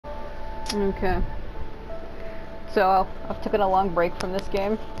Okay. So I've taken a long break from this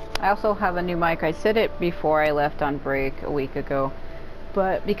game. I also have a new mic. I said it before I left on break a week ago,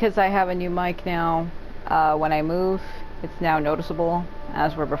 but because I have a new mic now, when I move, it's now noticeable,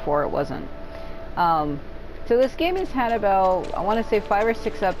 as where before it wasn't. So this game has had about, I want to say 5 or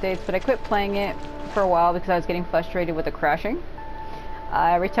 6 updates, but I quit playing it for a while because I was getting frustrated with the crashing.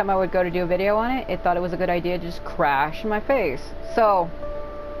 Every time I would go to do a video on it, it thought it was a good idea to just crash in my face. So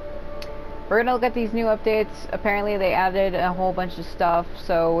we're gonna look at these new updates. Apparently they added a whole bunch of stuff.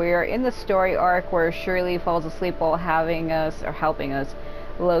 So we're in the story arc where Shirley falls asleep while helping us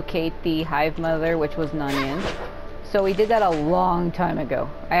locate the Hive Mother, which was Nunyan. So we did that a long time ago.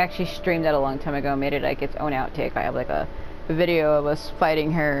 I actually streamed that a long time ago, made it like its own outtake. I have like a video of us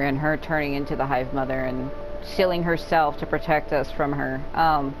fighting her and her turning into the Hive Mother and sealing herself to protect us from her.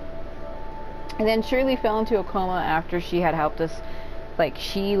 And then Shirley fell into a coma after she had helped us. Like,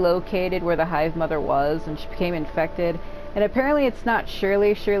 she located where the Hive Mother was and she became infected. And apparently it's not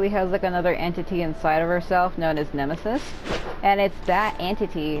Shirley. Shirley has like another entity inside of herself known as Nemesis. And it's that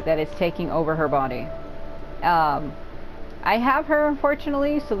entity that is taking over her body. I have her,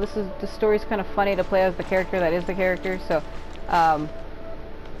 unfortunately, so the story's kind of funny to play as the character that is the character. So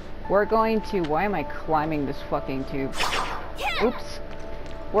we're going to, why am I climbing this fucking tube? Oops.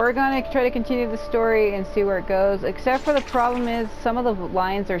 We're gonna try to continue the story and see where it goes, except for the problem is some of the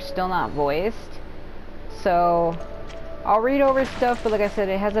lines are still not voiced. So I'll read over stuff, but like I said,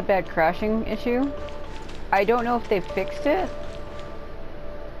 it has a bad crashing issue. I don't know if they fixed it.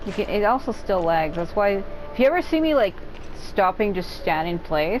 It also still lags. That's why if you ever see me like stopping, just stand in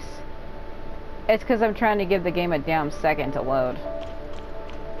place, it's because I'm trying to give the game a damn second to load.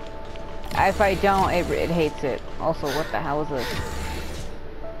 If I don't, it hates it. Also, what the hell is this?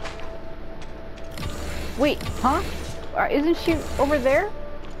 Wait, huh? Isn't she over there?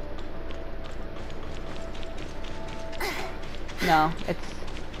 No,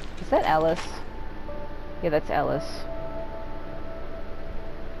 is that Ellis? Yeah, that's Ellis.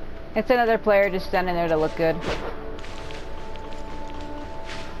 It's another player just standing there to look good.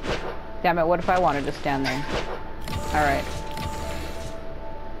 Damn it, what if I wanted to stand there? Alright.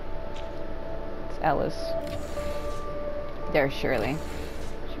 It's Ellis. There's Shirley.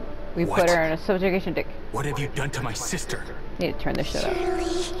 We put her in a subjugation dick. What have you done to my sister? Need to turn this shit up. What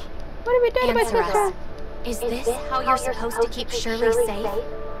have you done to my sister? Is this how you're supposed to keep Shirley safe?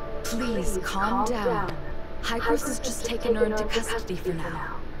 Please calm down. Hypers has just taken her into custody for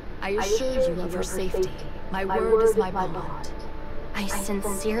now. I assure you of her safety. My word is my bond. I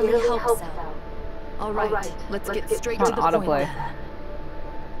sincerely hope so. All right, let's get straight to the point then.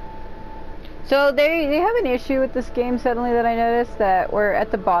 So they have an issue with this game suddenly that I noticed, that we're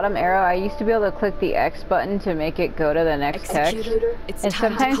at the bottom arrow. I used to be able to click the X button to make it go to the next text. And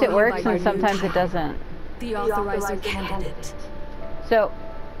sometimes it works and sometimes it doesn't. The authorizer candidate. So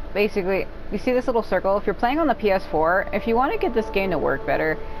basically, you see this little circle? If you're playing on the PS4, if you want to get this game to work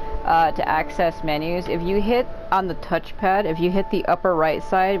better, to access menus, if you hit on the touchpad, if you hit the upper right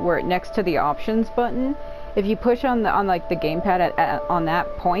side where next to the options button, if you push on like the gamepad on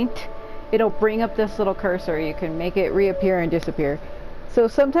that point, it'll bring up this little cursor. You can make it reappear and disappear. So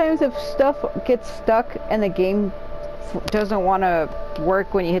sometimes if stuff gets stuck and the game doesn't want to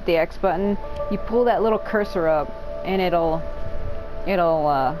work when you hit the X button, you pull that little cursor up and it'll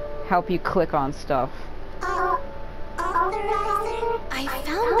help you click on stuff. I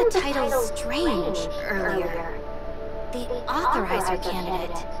found the title strange earlier. The authorizer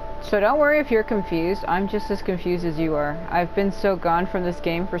candidate. So don't worry if you're confused. I'm just as confused as you are. I've been so gone from this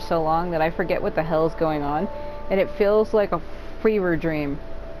game for so long that I forget what the hell is going on, and it feels like a fever dream.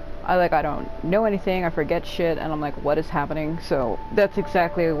 I don't know anything, I forget shit, and I'm like, what is happening? So that's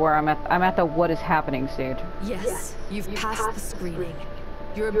exactly where I'm at. I'm at the what is happening stage. Yes, you've passed the screening.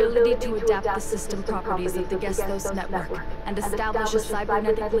 Your ability to adapt the system properties of the Gestos network and establish a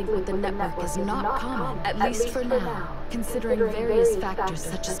cybernetic link with the network is not common, at least for now, considering various factors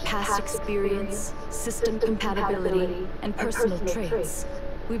such as past experience, system compatibility, and personal traits.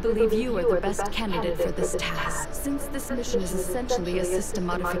 We believe you are the best candidate for this task. Since this mission is essentially a system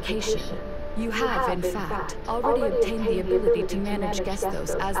modification, you have, in fact, already obtained the ability to manage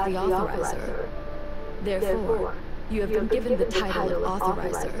Gestos as the authorizer. Therefore, you have been given the title of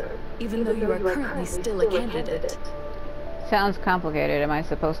Authorizer, even though you are currently still a candidate. Sounds complicated. Am I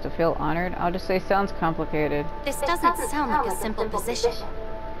supposed to feel honored? I'll just say sounds complicated. This doesn't sound like a simple position.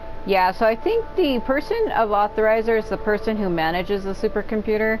 Yeah, so I think the person of Authorizer is the person who manages the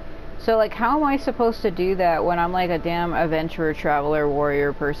supercomputer. So like, how am I supposed to do that when I'm like a damn adventurer, traveler,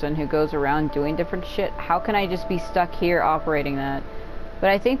 warrior person who goes around doing different shit? How can I just be stuck here operating that? But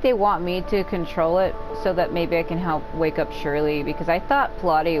I think they want me to control it so that maybe I can help wake up Shirley, because I thought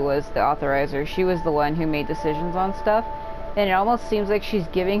Plotty was the authorizer. She was the one who made decisions on stuff. And it almost seems like she's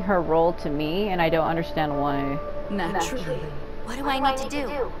giving her role to me, and I don't understand why. Naturally. What do I need to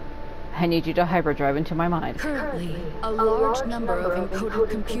do? I need you to hyperdrive into my mind. Currently, a large number of encoded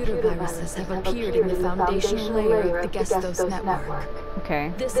computer viruses have appeared in the foundational layer of the Gestos network.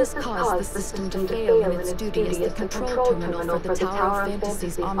 Okay. This has caused the system to fail in its duty as the control terminal for the Tower of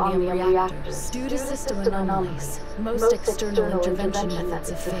Fantasy's Omnium reactors. Due to system anomalies, most external intervention methods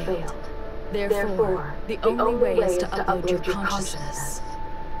have failed. Therefore, the only way is to upload your consciousness.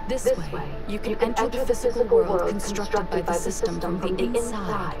 This way, you can enter the physical world constructed by the system from the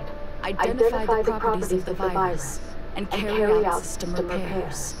inside, identify the properties of the virus, and carry out system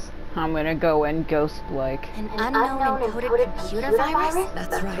repairs. I'm gonna go in ghost-like. An unknown encoded computer virus?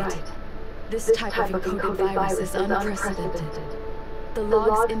 That's right. This type of encoded virus is unprecedented. The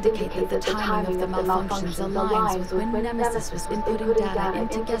logs indicate that the timing of the malfunctions aligns with when Nemesis was inputting data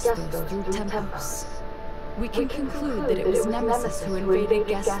into Gestos through Tempos. We can conclude that it was Nemesis who invaded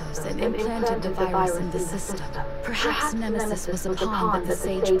Gestos and implanted the virus in the system. Perhaps Nemesis was a pawn that the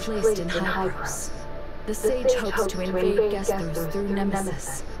Sage placed in Hypros. The Sage hopes to invade Gestos through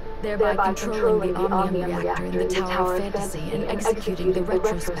Nemesis, thereby controlling the Omnium reactor in the Tower of Fantasy and executing the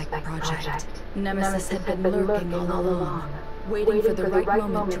Retrospect project. Nemesis had been lurking all along, waiting for the right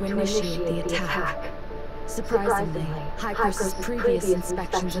moment to initiate the attack. Surprisingly, Hypros' previous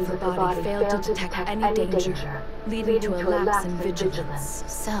inspections of her body failed to detect any danger, leading to a lapse in vigilance.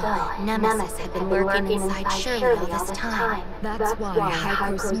 So, Nemesis had been lurking inside Shirley all this time. That's why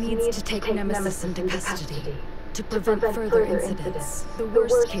Hypros needs to take Nemesis into custody, to prevent further incidents. The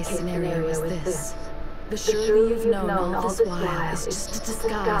worst-case scenario is this. The Shirley you've known all this while is just a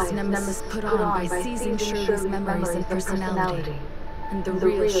disguise Nemesis put on by seizing Shirley's memories and personality. And the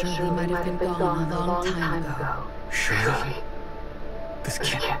real Shirley might have been gone a long time ago. Shirley? This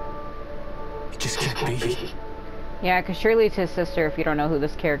can't... It just can't be. Yeah, because Shirley's his sister, if you don't know who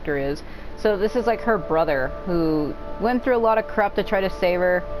this character is. So this is like her brother, who went through a lot of crap to try to save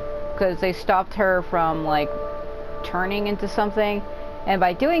her, because they stopped her from, like, turning into something. And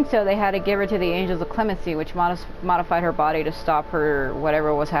by doing so, they had to give her to the Angels of Clemency, which modified her body to stop her,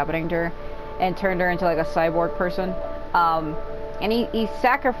 whatever was happening to her, and turned her into, like, a cyborg person. And he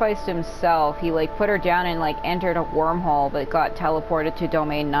sacrificed himself. He, like, put her down and, like, entered a wormhole, but got teleported to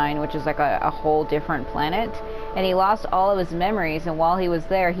Domain 9, which is, like, a whole different planet. And he lost all of his memories, and while he was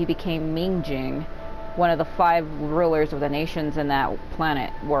there, he became Mingjing, one of the 5 rulers of the nations in that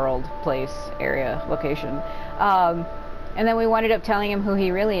planet, world, place, area, location. And then we wound up telling him who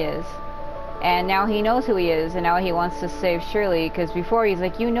he really is. And now he knows who he is, and now he wants to save Shirley, because before he's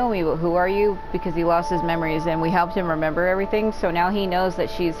like, you know me, but who are you? Because he lost his memories, and we helped him remember everything, so now he knows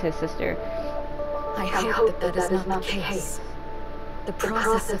that she's his sister. I hope that is not the case. The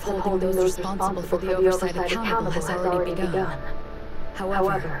process of holding those responsible for the oversight accountable has already begun.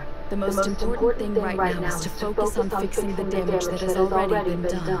 However, the most important thing right now is to focus on fixing the damage that has already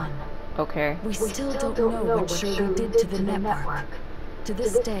been done. Okay. We still don't know what Shirley did to the network. To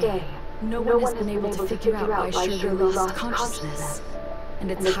this day, no one has been able to figure out why Shirley lost consciousness, and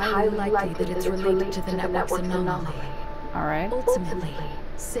it's highly likely that it's related to the network's anomaly. Alright. Ultimately,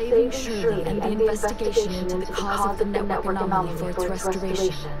 saving Shirley and the investigation into the cause of the network anomaly for its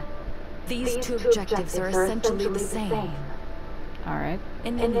restoration. These two objectives are essentially the same. Alright.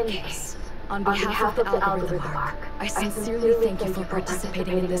 In any case, on behalf of the Algorithm Arc, I sincerely thank you for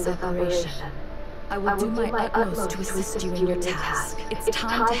participating in this operation. I will do my utmost to assist you in your task. It's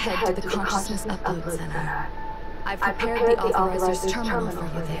time to head to the Consciousness Upload Center. I've prepared the Authorizer's terminal for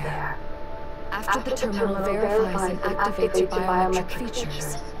you there. After the terminal verifies and activates your biometric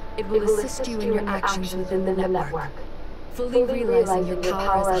features, it will assist you in your actions within the network, fully realizing your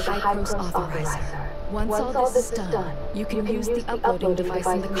power as a Hypros Authorizer. Once all this is done, you can use the uploading device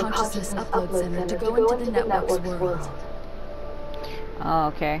in the Consciousness Upload Center to go into the network's world. Oh,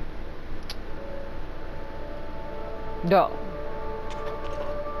 okay. Go.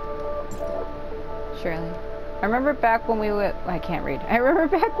 Shirley. I remember back when we were... I can't read. I remember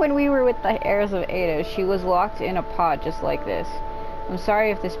back when we were with the heirs of Ada. She was locked in a pod just like this. I'm sorry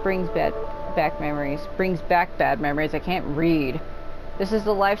if this brings back bad memories. I can't read. This is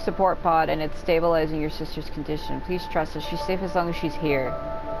the life support pod, and it's stabilizing your sister's condition. Please trust us. She's safe as long as she's here.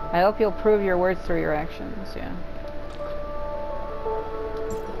 I hope you'll prove your words through your actions. Yeah.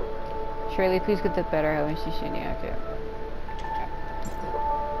 Shirley, please get that better. I wish you should. Yeah, okay.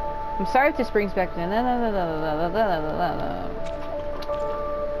 I'm sorry if this brings back... I'm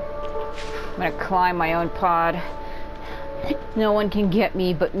gonna climb my own pod. No one can get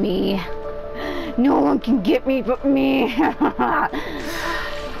me but me. No one can get me but me. Sorry,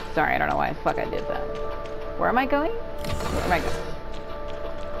 I don't know why the fuck I did that. Where am I going? Where am I going?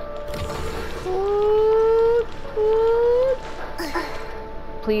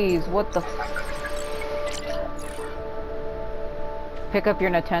 Please, what the pick up your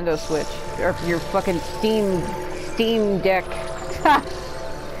Nintendo Switch. Or your fucking Steam Deck.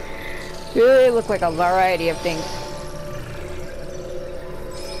 They look like a variety of things.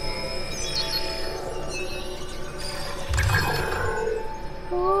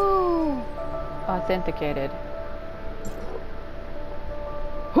 Woo! Authenticated.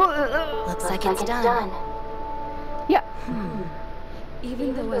 Looks like it's done. Yeah.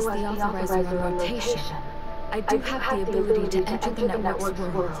 Even though as the authorizer on rotation, I do have the ability to enter the network's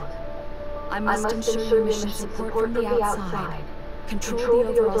world. I must ensure your mission support from the outside, control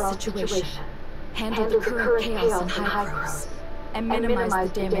the overall situation, handle the current chaos and hypers, and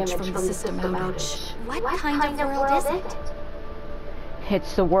minimize the damage from the system outage. What kind of world is it?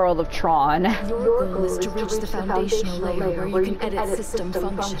 It's the world of Tron. Your goal is to reach the foundational layer where you can edit system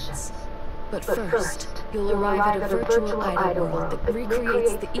functions. But first, you'll arrive at a virtual Ida world that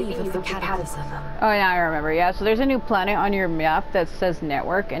recreates the eve of the cataclysm. Oh yeah, I remember. Yeah, so there's a new planet on your map that says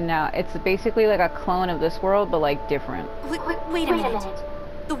network, and now it's basically like a clone of this world, but like different. Wait a minute.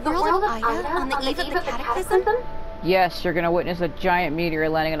 The world of Ida on the eve of the cataclysm? Yes, you're gonna witness a giant meteor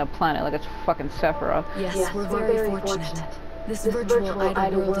landing on a planet like it's fucking Sephiroth. Yes, we're very fortunate. This virtual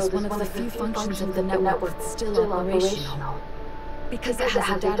Ida world is one of the few functions of the network that's still operational. Because it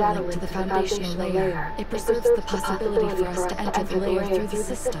has a data link to the foundational layer, it preserves the possibility for us to enter the layer through the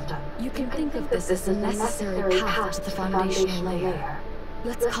system. You can think of this as a necessary path to the foundational layer.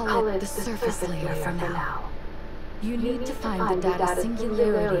 Let's call it the surface layer for now. You need to find the data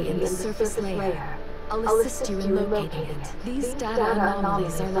singularity in the surface layer. I'll assist you in locating it. These data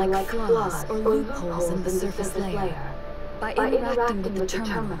anomalies are like flaws or loopholes in the surface layer. By interacting with the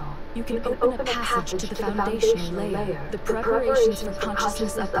terminal, you can open a passage to the foundational layer. The preparations for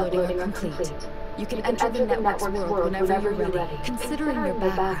consciousness uploading are complete. You can enter the network's world whenever you're ready. Considering your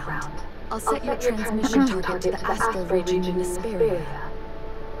background, I'll set your transmission target to the astral region in Asperia.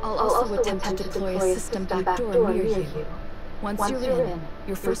 I'll also attempt to deploy a system backdoor near you. Once you're in,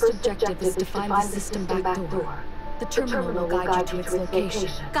 your first objective is to find the system backdoor. The terminal will guide you to its location.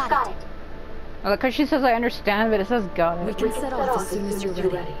 Got it. Well, because she says I understand, but it says got it. We can set off as soon as you're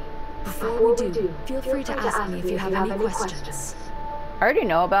ready. Before we do, feel free to ask me if you have any questions. I already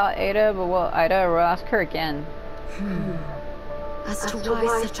know about Ada, but well, Ida, we'll ask her again. As to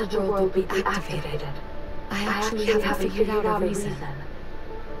why such a world will be activated, I actually haven't figured out a reason.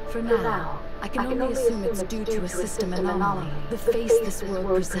 For now, I can only assume it's due to a system anomaly. The face this world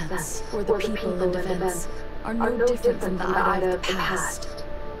presents, or the people and events, are no different from the Ida of the past.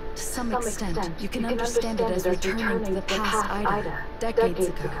 To some extent, you can understand it as returning to the past Ida, decades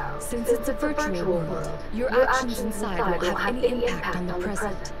ago. Since it's a virtual world, your actions inside won't have any impact on the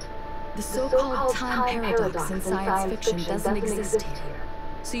present. The so-called time paradox in science fiction doesn't exist here,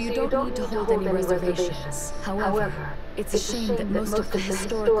 so you don't need to hold any reservations. However, it's a shame that most of the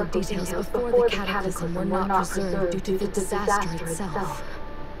historical details before the cataclysm were not preserved due to the disaster itself.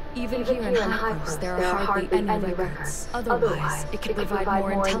 Even here in Hypos, there are hardly any records. Otherwise, it could provide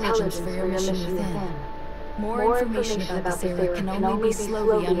more intelligence for your mission within. More information about this area can only be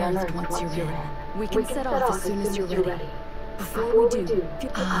slowly unearthed once you're in. We can set off as soon as you're ready. Before we do,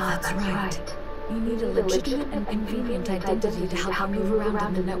 that's right. You need a legitimate and convenient identity to help you move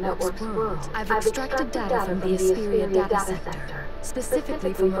around in the network's world. I've extracted data from the Asperia data center,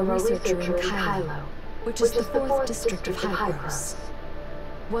 specifically from a researcher in Kylo, which is the 4th district of Hypos.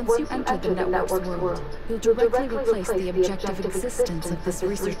 Once you enter the network's world, you'll directly replace the objective existence of this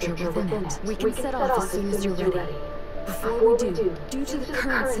researcher within it. We can set off as soon as you're ready. Before we do, due to the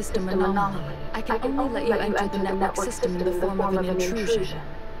current system anomaly, I can only let you enter the network system in the form of an intrusion.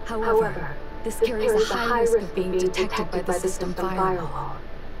 However, this carries a high risk of being detected by the system firewall.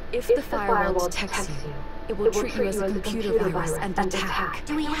 If the firewall detects you, it will treat you as a computer virus and attack.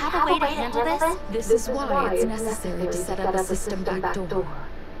 Do we have a way to handle this? This is why it's necessary to set up a system backdoor.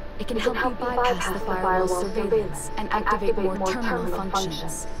 It can help you bypass the firewall's surveillance and activate more terminal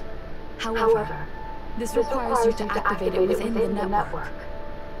functions. However, this requires you to activate it within the network.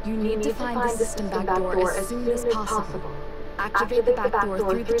 You need to find the system backdoor as soon as possible. Activate the backdoor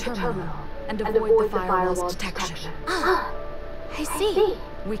through the terminal and avoid the firewall's detection. I see.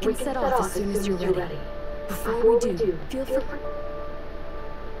 We can set off as soon as you're ready. Before we do, feel free.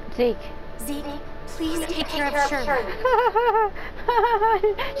 Zeke. Zeke, Please take care of Shirley.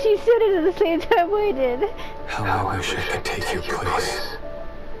 She said it at the same time we did. How I wish I could take your place.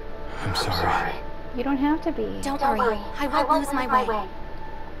 I'm sorry. You don't have to be. Don't worry, I won't lose my way.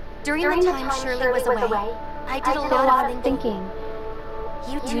 During the time Shirley was away, I did a lot of thinking.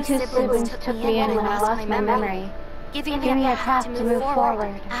 You two siblings took me in when I lost my memory, giving me a path to move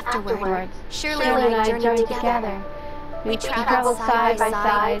forward. Afterwards, Shirley and I journeyed together. We traveled side by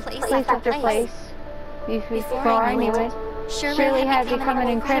side, place after place. Before I knew it, Shirley had become an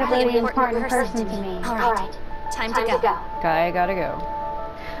incredibly important person to me. Alright, time to go. I gotta go.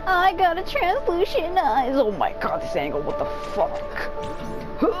 I got a translucent eyes. Oh my god, this angle, what the fuck?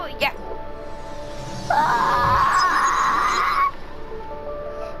 Yeah.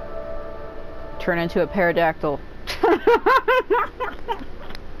 Turn into a pterodactyl.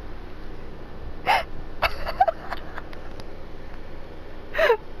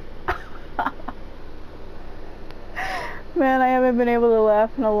 Man, I haven't been able to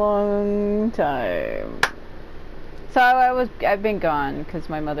laugh in a long time. So I've been gone because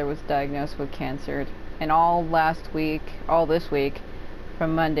my mother was diagnosed with cancer, and all this week,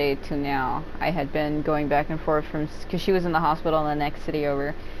 from Monday to now, I had been going back and forth because she was in the hospital in the next city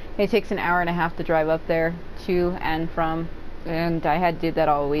over. It takes an hour and a half to drive up there, to and from, and I had to do that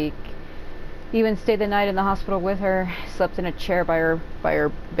all week. Even stayed the night in the hospital with her, slept in a chair by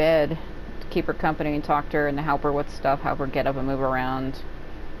her bed to keep her company and talk to her and to help her with stuff, help her get up and move around,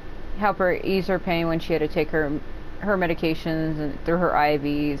 help her ease her pain when she had to take her medications and through her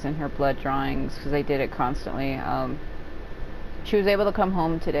IVs and her blood drawings, because they did it constantly. She was able to come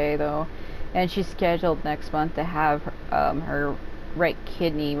home today though, and she's scheduled next month to have her right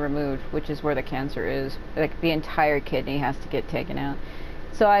kidney removed, which is where the cancer is. Like the entire kidney has to get taken out.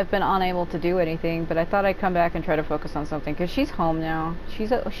 So I've been unable to do anything, but I thought I'd come back and try to focus on something because she's home now.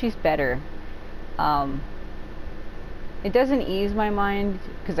 She's better. It doesn't ease my mind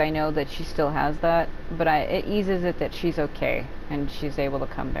because I know that she still has that, but it eases it that she's okay and she's able to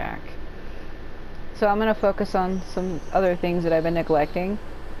come back. So I'm going to focus on some other things that I've been neglecting,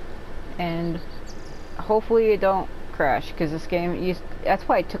 and hopefully it don't crash, because this game, that's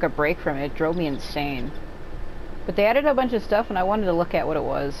why I took a break from it. It drove me insane. But they added a bunch of stuff and I wanted to look at what it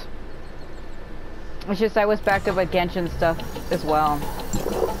was. It's just I was backed up with Genshin stuff as well.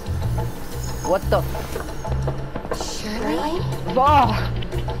 What the Shirley? Oh!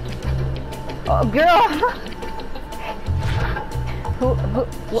 Oh, girl!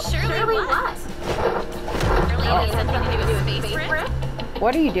 What? Shirley what? Shirley has something to do with space trip?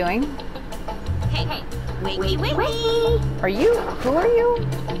 What are you doing? Hey, wakey! Are you? Who are you?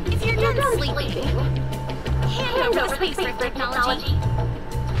 If you're done sleeping, hand over space rift technology.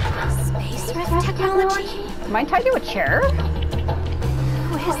 Space rift technology? Am I tied to a chair?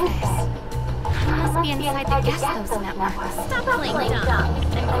 Who is this? You must be inside the Guestos network. Stop playing dumb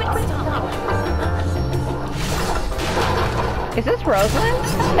and quit stalling. Is this Rosalind?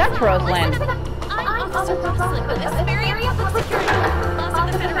 That's Rosalind. I'm Officer Rosalind with this very public security. Laws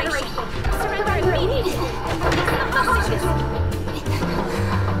of the Federation. Surrender immediately. It's the hostages.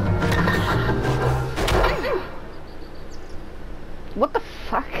 What the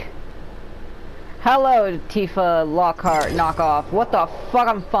fuck? Hello, Tifa Lockhart knockoff. What the fuck?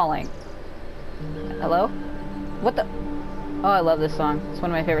 I'm falling. Hello? What the? Oh, I love this song. It's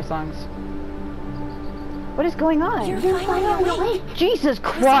one of my favorite songs. What is going on? You're finally awake. Jesus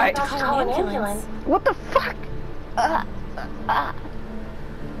Christ! Call an ambulance. What the fuck?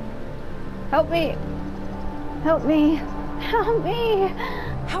 Help me! Help me! Help me!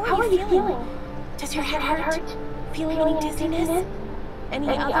 How are you feeling? Does your head hurt? Feeling any dizziness? Any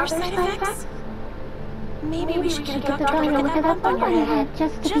other side effects? Maybe we should get a doctor to look at that bump on your head,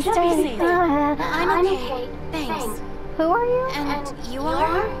 just to be safe. I'm okay. Thanks. Who are you? And you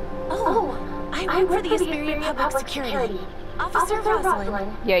are? Oh, I work for the Aspiria Public Security. Officer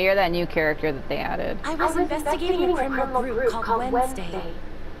Rosalind. Yeah, you're that new character that they added. I was investigating a criminal group called Wednesday.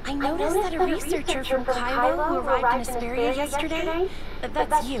 I noticed that a researcher from Cairo who arrived in Aspiria yesterday,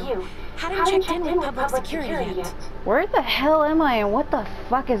 that's you, hadn't checked in with public security yet. Where the hell am I and what the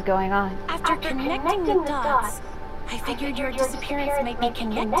fuck is going on? After connecting the dots, I figured your disappearance might be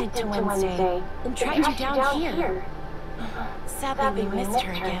connected to Wednesday and tracked you down here. Sadly, we missed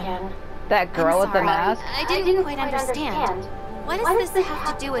her again. That girl with the mask? I didn't quite understand. What does this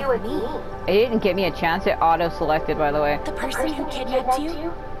have to do with me? It didn't give me a chance. It auto-selected, by the way. The person who kidnapped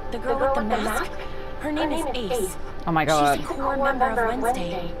you, the girl with the mask, her name is Ace. Oh my god. She's a core member of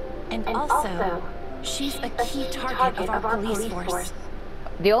Wednesday. And also, she's a key target of our police force.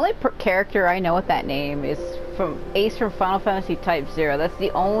 The only character I know with that name is from Ace from Final Fantasy Type 0. That's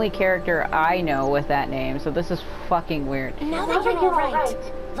the only character I know with that name, so this is fucking weird. Now that you're alright,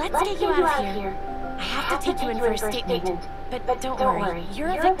 let's get you out of here. I have to take you in for a statement, but don't worry, you're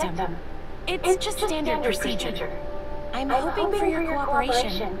a victim. It's just standard procedure. I'm hoping for your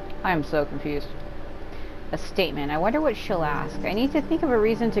cooperation. I'm so confused. A statement. I wonder what she'll ask. I need to think of a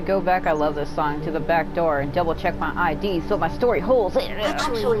reason to go back, I love this song, to the back door and double check my ID so my story holds.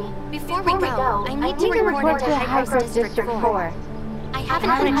 Actually, before we go, I need to report to High Growth District 4. I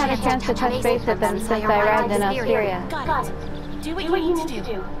haven't had a chance to touch base with them since I arrived in Algeria. Got it. Do what you need to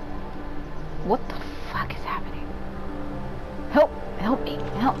do. What the fuck is happening? Help me.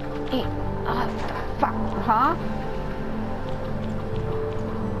 Fuck, huh?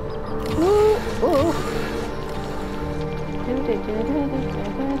 Ooh.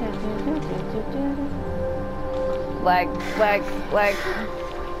 Lag.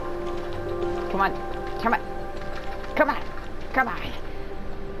 Come on.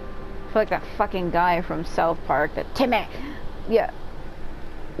 I feel like that fucking guy from South Park, that Timmy. Yeah.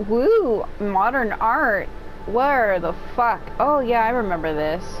 Woo, modern art. Where the fuck? Oh yeah, I remember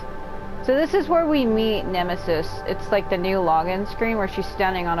this. So this is where we meet Nemesis. It's like the new login screen where she's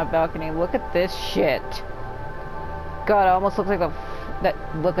standing on a balcony. Look at this shit. God, it almost looks like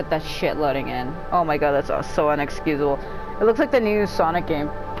look at that shit loading in. Oh my god, that's so unexcusable. It looks like the new Sonic game.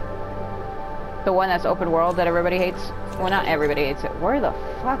 The one that's open world that everybody hates. Well, not everybody hates it. Where the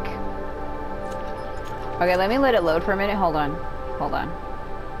fuck? Okay, let me let it load for a minute. Hold on.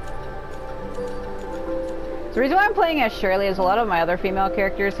 The reason why I'm playing as Shirley is a lot of my other female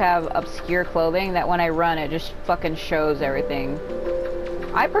characters have obscure clothing that when I run it just fucking shows everything.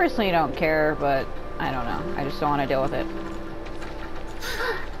 I personally don't care, but I don't know. I just don't want to deal with it.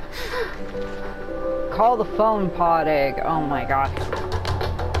 Call the phone, pod egg. Oh my god.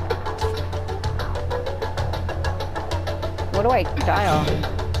 What do I dial?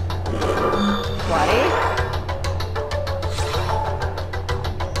 Bloody?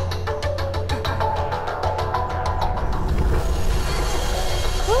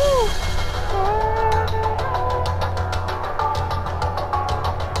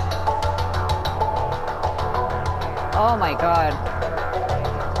 Oh my god.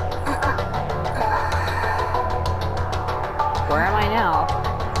 Where am I now?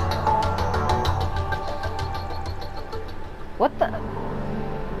 What the?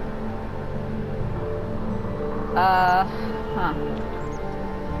 Huh.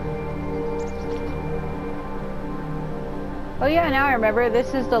 Oh yeah, now I remember.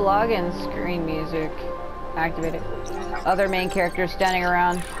 This is the login screen music. Activated. Other main characters standing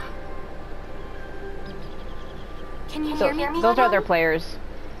around. Can you hear me? Those are other players.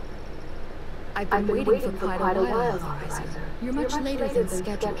 I've been waiting for quite a while, Authorizer. You're much later than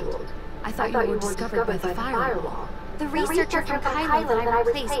scheduled. I thought you were discovered by the firewall. The researcher from Kylo that I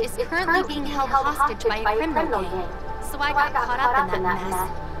replaced is currently being held hostage by a criminal gang, so I got caught up in that mess.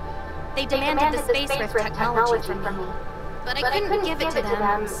 They demanded the space rift technology from me, but I couldn't give it to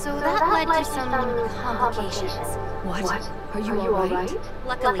them, so that led to some complications. What? Are you alright?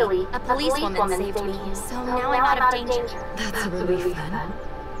 Luckily, a policewoman saved me, so now I'm out of danger. That's a relief then.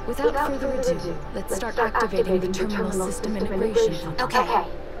 Without further ado, let's start activating the terminal system integration function. Okay.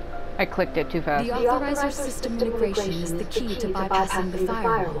 I clicked it too fast. The authorizer system integration is the key to bypassing the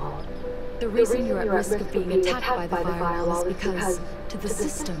firewall. The reason you're at risk of being attacked by the firewall is because, to the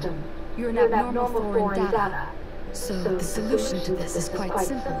system, you're an abnormal foreign data. So the solution to this is quite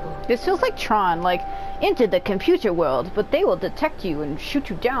simple. This feels like Tron, like, into the computer world, but they will detect you and shoot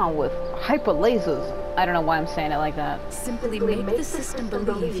you down with hyper lasers. I don't know why I'm saying it like that. Simply make the system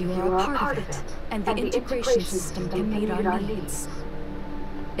believe you are a part of it, and the integration system can meet our needs.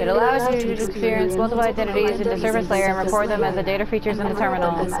 It allows you to experience multiple identities in the service layer and record them as the data features in the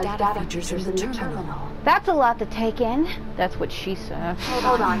terminal. That's a lot to take in. That's what she said.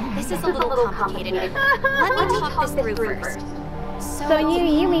 Hold on, this is a little complicated. Let me talk this through first. So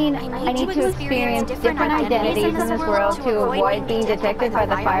you mean I need to experience different identities in this world to avoid being detected by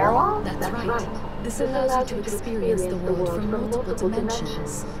the firewall? That's right. This allows you to experience the world from multiple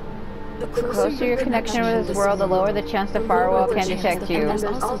dimensions. The closer your connection with this world, the lower the chance the firewall can detect you. There's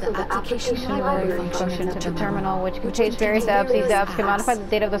also the application library function to the terminal, which contains various apps. These apps can modify the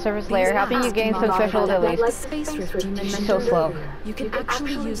data of the service layer, helping you gain some special abilities. She's so slow. You can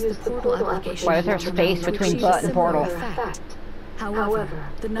actually use the portal application. Why is there space between butt and portal? However,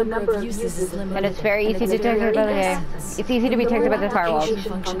 the number of uses is limited. And it's very easy to detect by the It's easy to be detected by the firewall.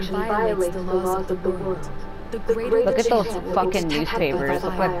 Function violates the laws of the world. Look at those fucking newspapers.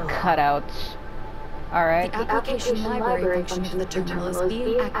 Look like cutouts. Alright. The application library function of the terminal is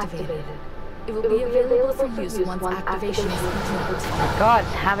being activated. It will be available for use once activation is complete. God,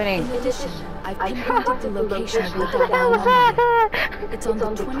 it's happening. In addition, I've pinpointed the location of the data anomaly. It's on the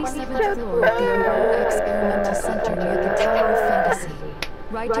 27th floor of the Aurora Experimental Center near the Tower of Fantasy,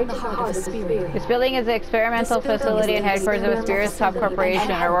 right in the heart of Asperia. This building is the experimental facility and headquarters of Asperia's top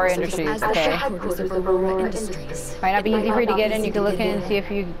corporation, Aurora Industries. As the Okay. headquarters of Aurora Industries. Might not be easy for you to get in. You can look in and see if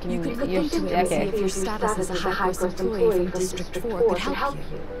you can. You could look into it and see if your status as a high-post employee from District 4 could help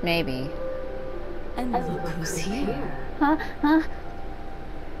you. Maybe. And look who's here. Huh?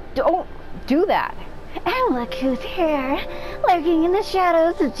 Don't do that. And look who's here, lurking in the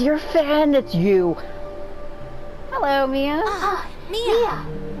shadows. It's your friend. It's you. Hello, Mia. Mia!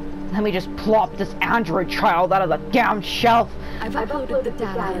 Let me just plop this android child out of the damn shelf. I've uploaded the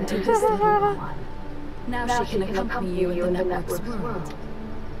data into this little one. Now she can accompany you in the network's world.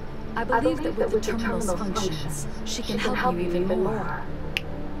 I believe that with the terminal's functions, she can help you even more.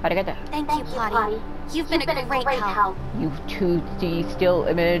 Arigato. Thank you, Plotty. You've been a great help. You 2D still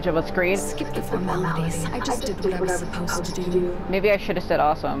image of a screen? Skip the formalities. I just did what I was supposed to do. Maybe I should have said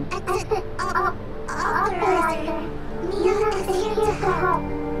awesome. I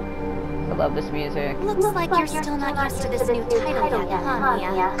love this music. Looks like you're still not used to this new title yet, huh, Mia?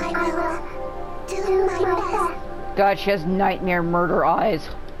 I will do my best. God, she has nightmare murder eyes.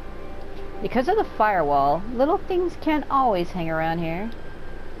 Because of the firewall, little things can't always hang around here.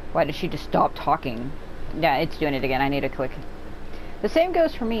 Why did she just stop talking? Yeah, it's doing it again. I need to click. The same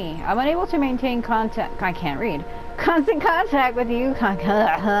goes for me. I'm unable to maintain contact. I can't read. Constant contact with you.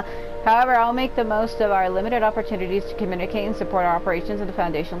 However, I'll make the most of our limited opportunities to communicate and support our operations in the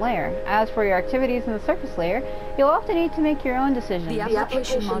Foundation layer. As for your activities in the surface layer, you'll often need to make your own decisions. The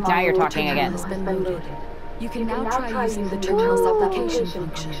application module Now you're talking again. has been loaded. You can now try using the terminal's application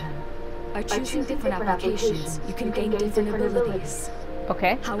function. By choosing different applications, you can gain different abilities.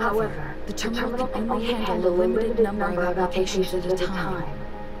 Okay. However, the terminal can only handle a limited number of applications at a time.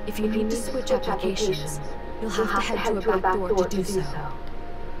 If you need to switch applications, you'll have to head to a back door to do so.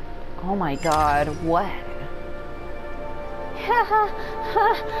 Oh my god, what?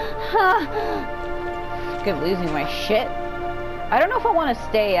 Good losing my shit. I don't know if I want to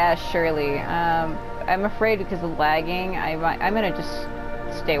stay as Shirley. I'm afraid because of lagging, I'm gonna just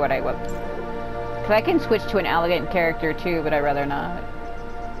stay what I was. Cause I can switch to an elegant character too, but I'd rather not.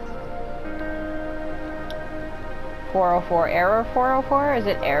 404, error 404? Is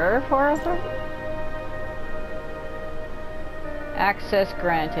it error 404? Access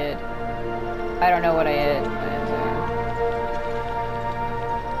granted. I don't know what I did.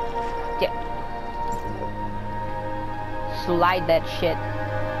 Yeah. Slide that shit.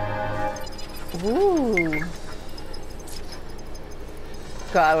 Ooh.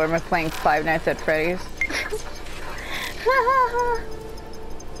 God, what am I playing? Five Nights at Freddy's?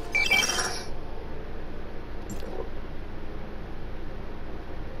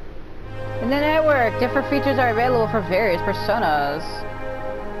 In the network, different features are available for various personas.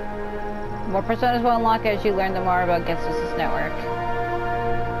 More personas will unlock as you learn more about Getsus' network.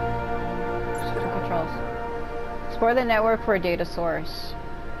 System controls. Explore the network for a data source.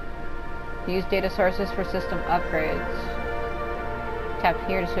 Use data sources for system upgrades. Tap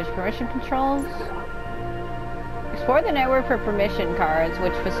here to switch permission controls. Explore the network for permission cards,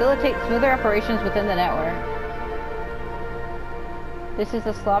 which facilitate smoother operations within the network. This is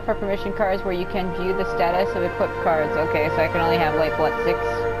the slot for permission cards where you can view the status of equipped cards. Okay, so I can only have like, what, 6?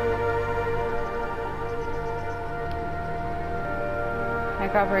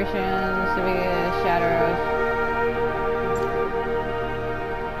 Hack operations, to be shadows.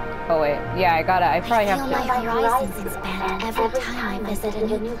 Oh wait, yeah, I probably have to. My horizons expand every time I visit a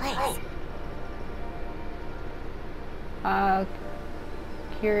new place.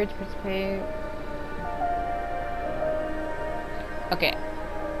 Courage, participate. Okay.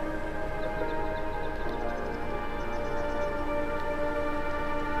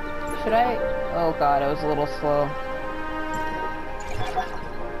 Should I? Oh god, it was a little slow.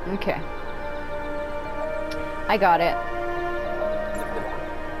 Okay. I got it.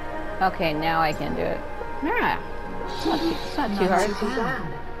 Okay, now I can do it. Yeah. It's not too hard.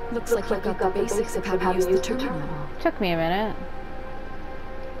 Bad. Looks like you've got the basics of how to use the terminal. Took me a minute.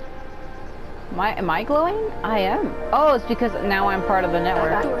 Am I glowing? I am. Oh, it's because now I'm part of the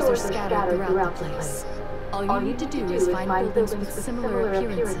network. Doors are scattered throughout the place. All you need to do is find buildings with similar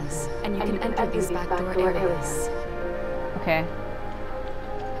appearances, and you can enter these backdoor areas. Okay.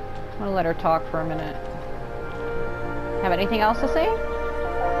 I'm gonna let her talk for a minute. Have anything else to say?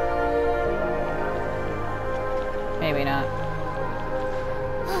 Maybe not.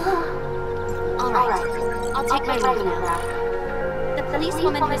 Alright, I'll take my leave now. The police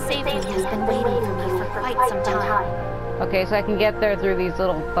woman who saved me has been waiting for me for quite some time. Okay, so I can get there through these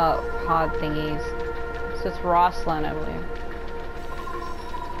little pod thingies. So it's Rosslyn, I believe.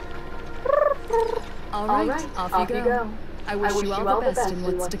 Alright, off you go. I wish you all the best in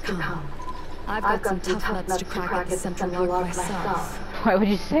what's to come. I've got some tough nuts to crack at the central log myself. Why would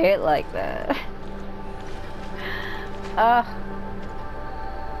you say it like that?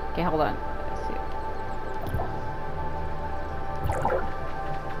 Okay, hold on. Let's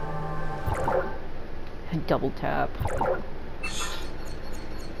see. Double tap.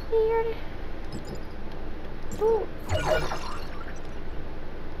 Weird. Ooh.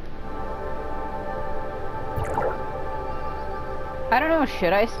 I don't know,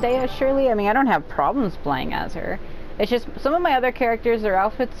 should I stay as Shirley? I mean, I don't have problems playing as her. It's just, some of my other characters, their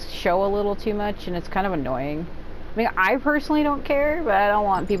outfits show a little too much, and it's kind of annoying. I mean, I personally don't care, but I don't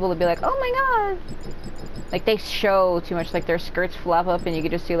want people to be like, oh my god! Like, they show too much, like, their skirts flap up, and you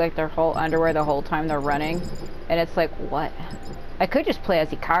can just see, like, their whole underwear the whole time they're running. And it's like, what? I could just play as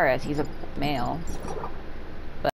Ikaris, he's a male.